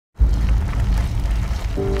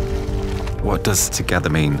What does together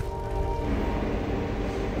mean?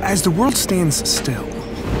 As the world stands still,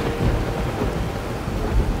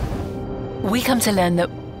 we come to learn that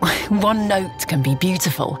one note can be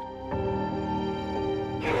beautiful.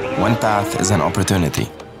 One path is an opportunity.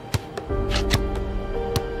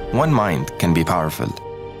 One mind can be powerful.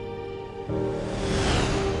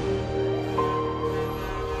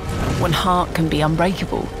 One heart can be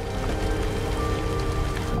unbreakable.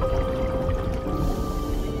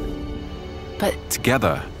 But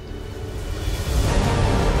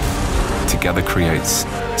Together creates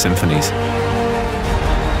symphonies.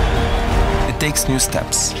 It takes new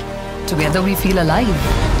steps. Together we feel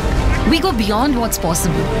alive. We go beyond what's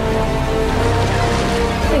possible.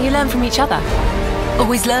 you learn from each other.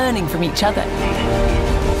 Always learning from each other.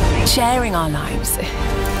 Sharing our lives.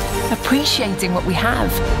 Appreciating what we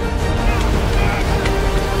have.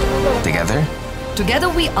 Together? Together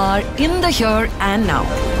we are in the here and now.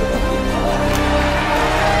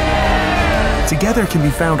 together can be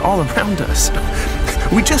found all around us.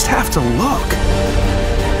 We just have to look.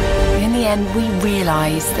 In the end, we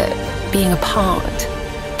realized that being apart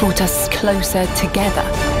brought us closer together.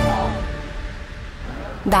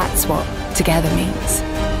 That's what together means.